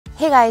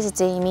Hey guys, it's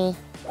Aimee,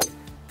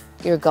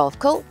 your golf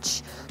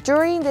coach.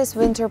 During this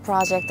winter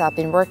project, I've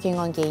been working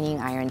on gaining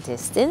iron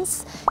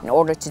distance. In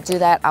order to do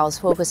that, I was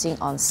focusing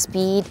on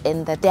speed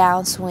in the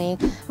downswing.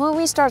 When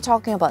we start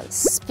talking about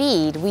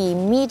speed, we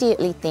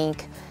immediately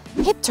think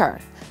hip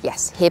turn.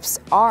 Yes, hips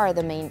are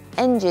the main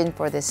engine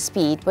for this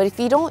speed, but if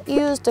you don't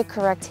use the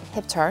correct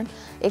hip turn,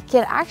 it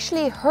can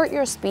actually hurt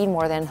your speed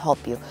more than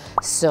help you.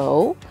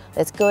 So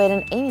let's go ahead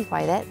and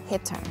Aimeefy that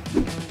hip turn.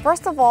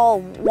 First of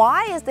all,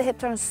 why is the hip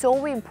turn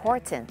so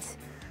important?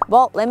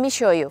 Well, let me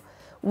show you.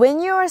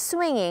 When you're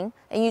swinging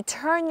and you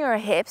turn your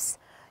hips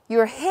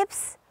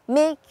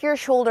make your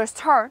shoulders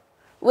turn,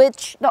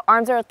 which the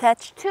arms are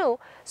attached to.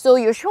 So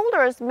your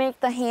shoulders make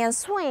the hands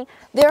swing,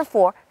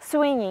 therefore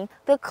swinging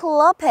the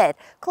club head.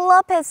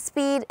 Club head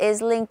speed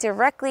is linked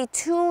directly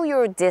to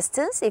your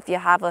distance. If you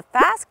have a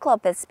fast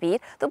club head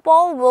speed, the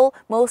ball will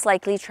most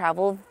likely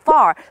travel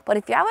far. But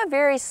if you have a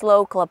very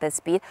slow club head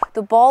speed,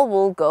 the ball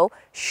will go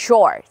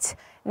short.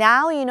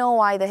 Now you know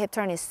why the hip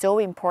turn is so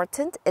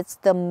important. It's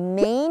the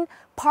main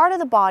part of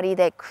the body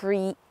that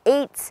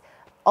creates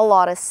a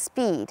lot of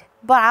speed.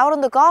 But out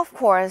on the golf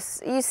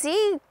course, you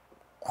see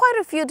quite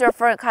a few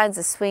different kinds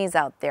of swings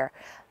out there.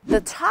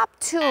 The top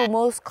two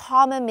most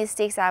common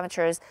mistakes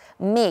amateurs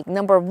make,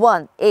 number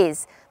one,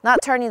 is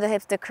not turning the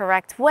hips the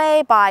correct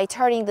way by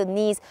turning the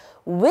knees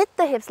with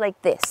the hips like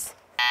this.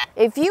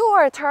 If you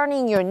are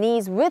turning your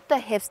knees with the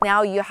hips,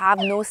 now you have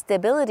no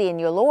stability in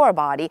your lower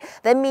body.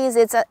 That means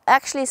it's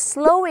actually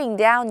slowing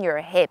down your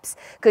hips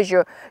because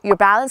your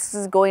balance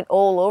is going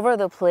all over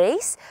the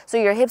place. So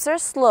your hips are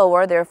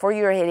slower, therefore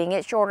you're hitting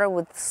it shorter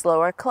with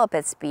slower club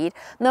head speed.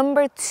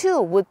 Number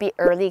two would be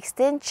early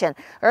extension.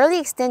 Early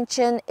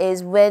extension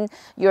is when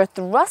you're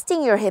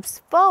thrusting your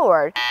hips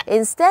forward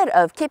instead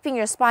of keeping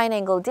your spine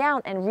angle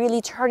down and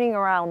really turning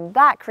around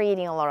back,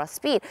 creating a lot of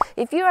speed.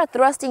 If you are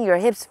thrusting your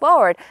hips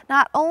forward,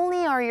 not only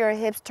are your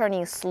hips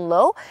turning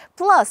slow,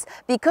 plus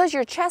because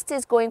your chest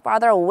is going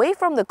farther away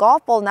from the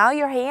golf ball, now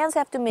your hands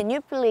have to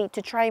manipulate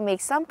to try and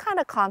make some kind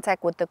of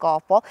contact with the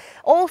golf ball,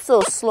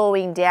 also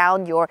slowing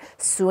down your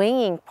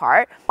swinging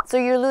part. So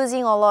you're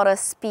losing a lot of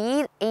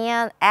speed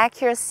and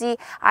accuracy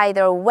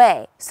either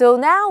way. So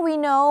now we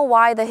know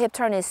why the hip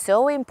turn is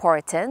so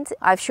important.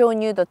 I've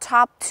shown you the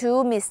top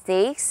two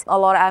mistakes a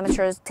lot of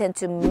amateurs tend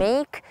to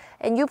make,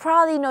 and you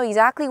probably know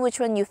exactly which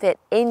one you fit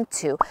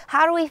into.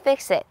 How do we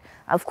fix it?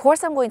 Of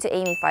course, I'm going to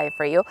Aimeefy it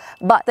for you,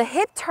 but the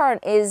hip turn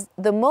is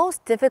the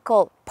most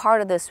difficult part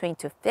of the swing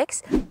to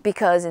fix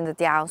because in the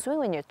downswing,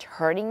 when you're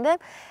turning them,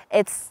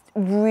 it's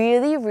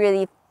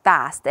really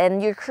fast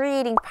and you're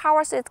creating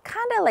power, so it's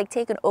kind of like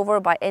taken over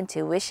by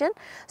intuition.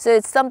 So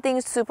it's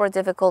something super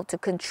difficult to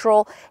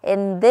control.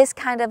 In this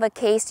kind of a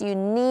case, you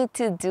need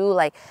to do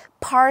like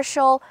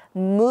partial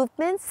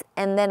movements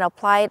and then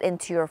apply it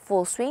into your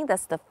full swing.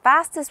 That's the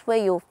fastest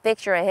way you'll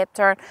fix your hip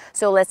turn.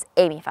 So let's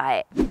Aimeefy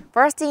it.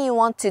 First thing you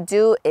want to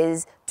do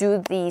is do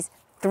these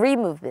 3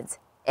 movements.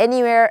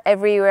 Anywhere,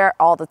 everywhere,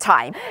 all the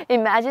time.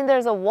 Imagine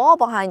there's a wall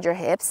behind your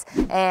hips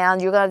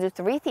and you're gonna do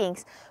 3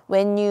 things.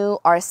 When you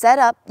are set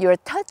up, you're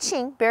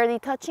barely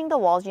touching the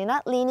walls. You're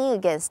not leaning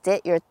against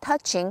it. You're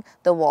touching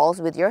the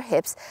walls with your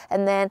hips.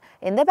 And then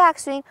in the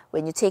backswing,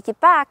 when you take it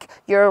back,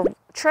 your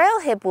trail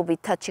hip will be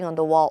touching on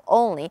the wall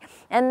only.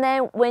 And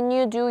then when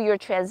you do your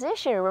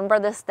transition, remember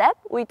the step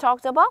we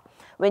talked about?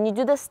 When you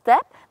do the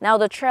step, now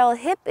the trail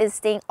hip is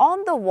staying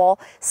on the wall,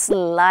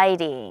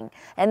 sliding.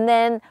 And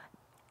then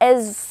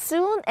as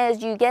soon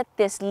as you get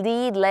this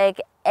lead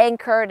leg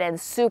anchored and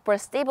super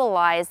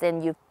stabilized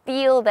and you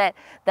feel that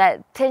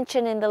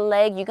tension in the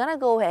leg, you're gonna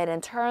go ahead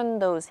and turn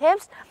those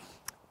hips,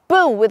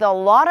 boom, with a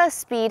lot of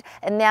speed,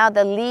 and now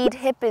the lead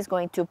hip is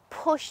going to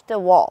push the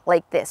wall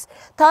like this.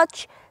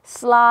 Touch,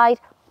 slide,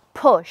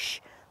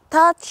 push.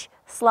 Touch,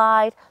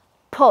 slide,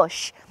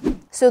 push.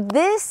 So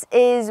this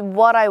is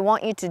what I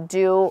want you to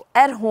do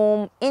at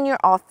home, in your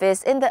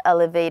office, in the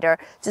elevator.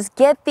 Just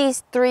get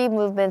these 3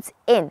 movements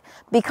in,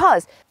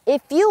 because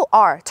if you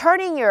are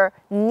turning your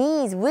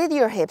knees with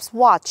your hips,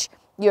 watch,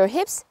 your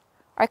hips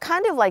are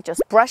kind of like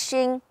just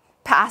brushing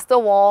past the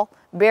wall,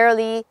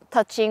 barely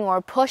touching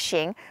or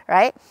pushing,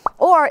 right?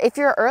 Or if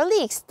you're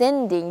early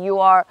extending, you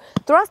are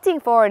thrusting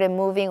forward and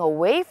moving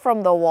away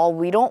from the wall.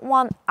 We don't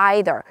want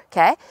either,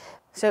 okay?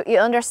 So you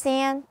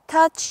understand?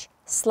 Touch,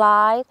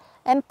 slide,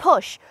 and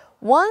push.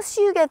 Once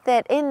you get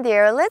that in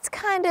there, let's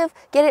kind of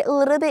get it a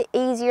little bit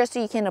easier so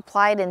you can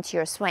apply it into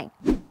your swing.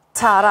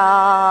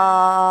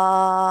 Ta-da!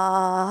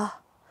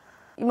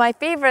 My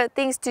favorite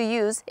things to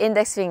use,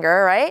 index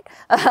finger, right?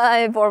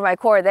 For my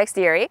core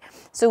dexterity.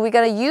 So we're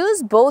gonna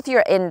use both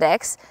your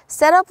index,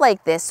 set up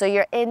like this. So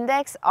your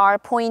index are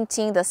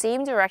pointing the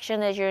same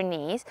direction as your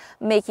knees,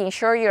 making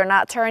sure you're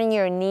not turning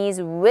your knees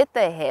with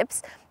the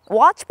hips.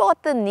 Watch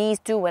what the knees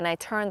do when I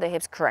turn the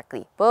hips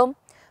correctly. Boom,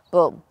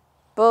 boom,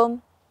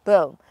 boom,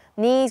 boom.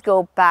 Knees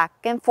go back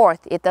and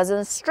forth. It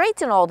doesn't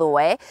straighten all the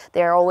way.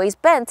 They're always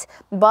bent,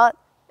 but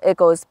it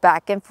goes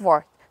back and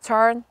forth.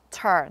 Turn,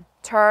 turn,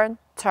 turn,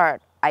 turn.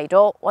 I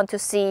don't want to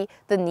see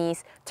the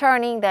knees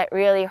turning. That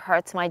really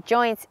hurts my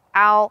joints.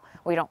 Ow.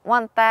 We don't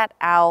want that.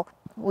 Ow.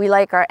 We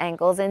like our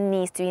ankles and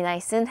knees to be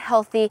nice and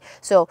healthy.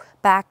 So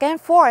back and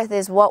forth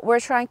is what we're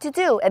trying to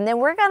do. And then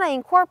we're gonna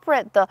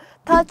incorporate the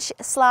touch,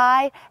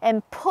 slide,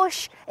 and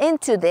push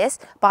into this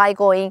by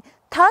going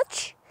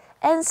touch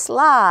and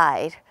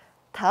slide,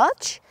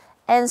 touch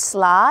and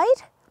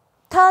slide,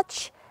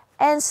 touch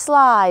and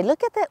slide.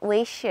 Look at that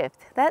waist shift.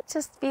 That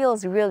just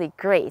feels really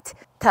great.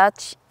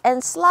 Touch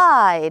and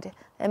slide.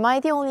 Am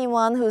I the only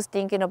one who's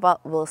thinking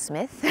about Will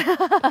Smith?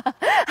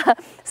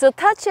 So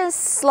touch and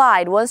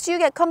slide. Once you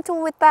get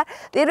comfortable with that,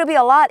 it'll be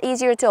a lot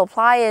easier to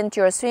apply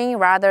into your swing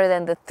rather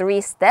than the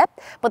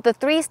 3-step. But the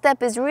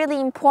 3-step is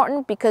really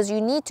important because you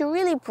need to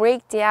really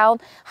break down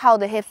how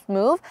the hips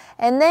move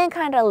and then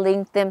kind of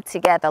link them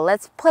together.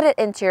 Let's put it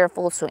into your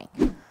full swing.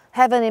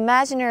 Have an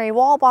imaginary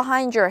wall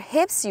behind your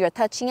hips. You're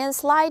touching and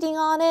sliding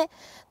on it.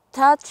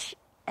 Touch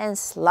and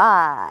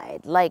slide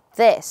like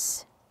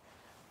this.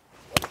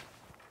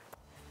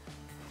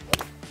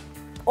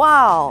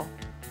 Wow,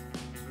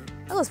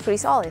 that was pretty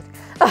solid.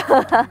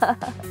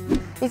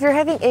 If you're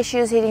having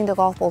issues hitting the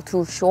golf ball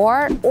too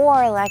short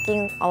or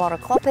lacking a lot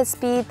of club head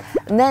speed,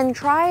 then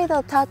try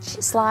the touch,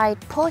 slide,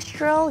 push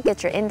drill.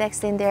 Get your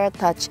index in there,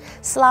 touch,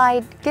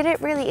 slide, get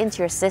it really into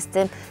your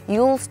system.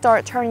 You'll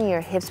start turning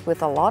your hips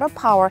with a lot of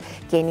power,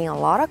 gaining a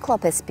lot of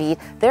club head speed,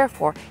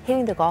 therefore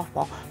hitting the golf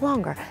ball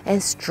longer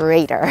and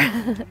straighter.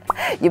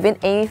 You've been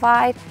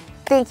Aimeefied.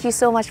 Thank you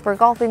so much for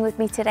golfing with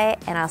me today,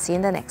 and I'll see you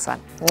in the next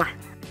one. Mwah.